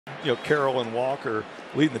Carroll and Walker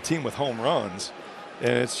leading the team with home runs.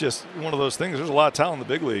 And it's just one of those things. There's a lot of talent in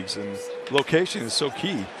the big leagues, and location is so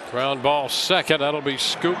key. Ground ball second. That'll be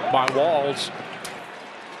scooped by Walls.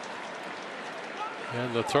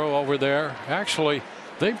 And the throw over there. Actually,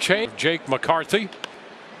 they've changed. Jake McCarthy.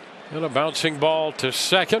 And a bouncing ball to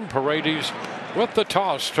second. Paredes with the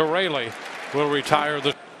toss to Rayleigh. Will retire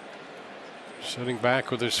the. Sitting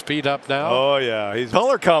back with his feet up now. Oh, yeah. He's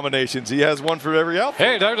color combinations. He has one for every outfit.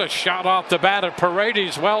 Hey, there's a shot off the bat at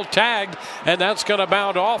Paredes. Well tagged, and that's going to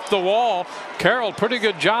bound off the wall. Carroll, pretty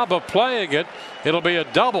good job of playing it. It'll be a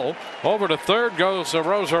double. Over to third goes the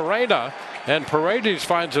Rosarena, and Paredes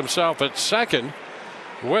finds himself at second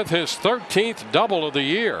with his 13th double of the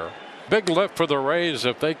year. Big lift for the Rays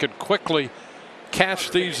if they could quickly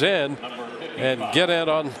cash these in and get in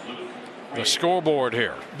on the scoreboard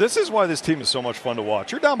here. This is why this team is so much fun to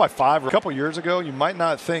watch. You're down by 5 a couple years ago. You might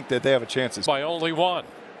not think that they have a chance. By only one.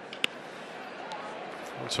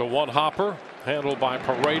 It's a one hopper handled by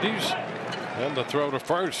Paredes. And the throw to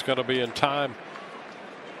first going to be in time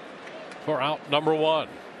for out number one.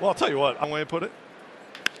 Well, I'll tell you what, I'm going to put it.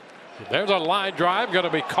 There's a line drive going to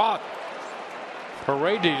be caught.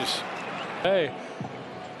 Paredes. Hey,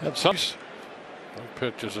 that's some. That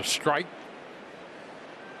pitch is a strike.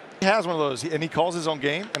 He has one of those, and he calls his own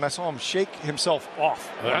game, and I saw him shake himself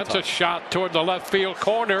off. That's a shot toward the left field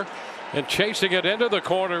corner, and chasing it into the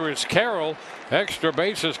corner is Carroll. Extra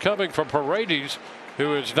bases coming from Paredes,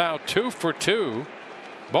 who is now 2 for 2,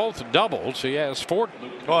 both doubles. He has 4.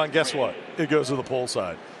 Oh, and guess what? It goes to the pull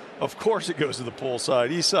side. Of course it goes to the pull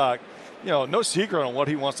side. Isak, no secret on what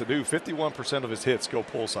he wants to do. 51% of his hits go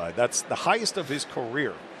pull side. That's the highest of his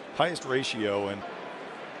career, highest ratio. And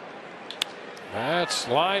that's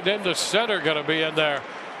lined into center, going to be in there.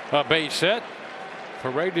 A base hit.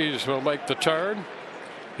 Paredes will make the turn.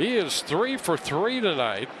 He is 3 for 3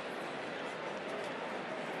 tonight.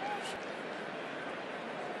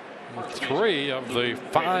 3 of the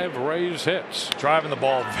 5 Rays hits. Driving the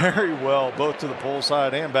ball very well, both to the pull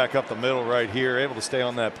side and back up the middle right here. Able to stay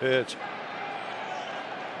on that pitch.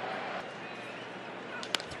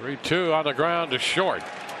 3-2 on the ground to short.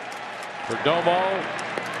 Perdomo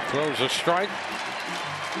throws a strike.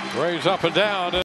 Rays up and down.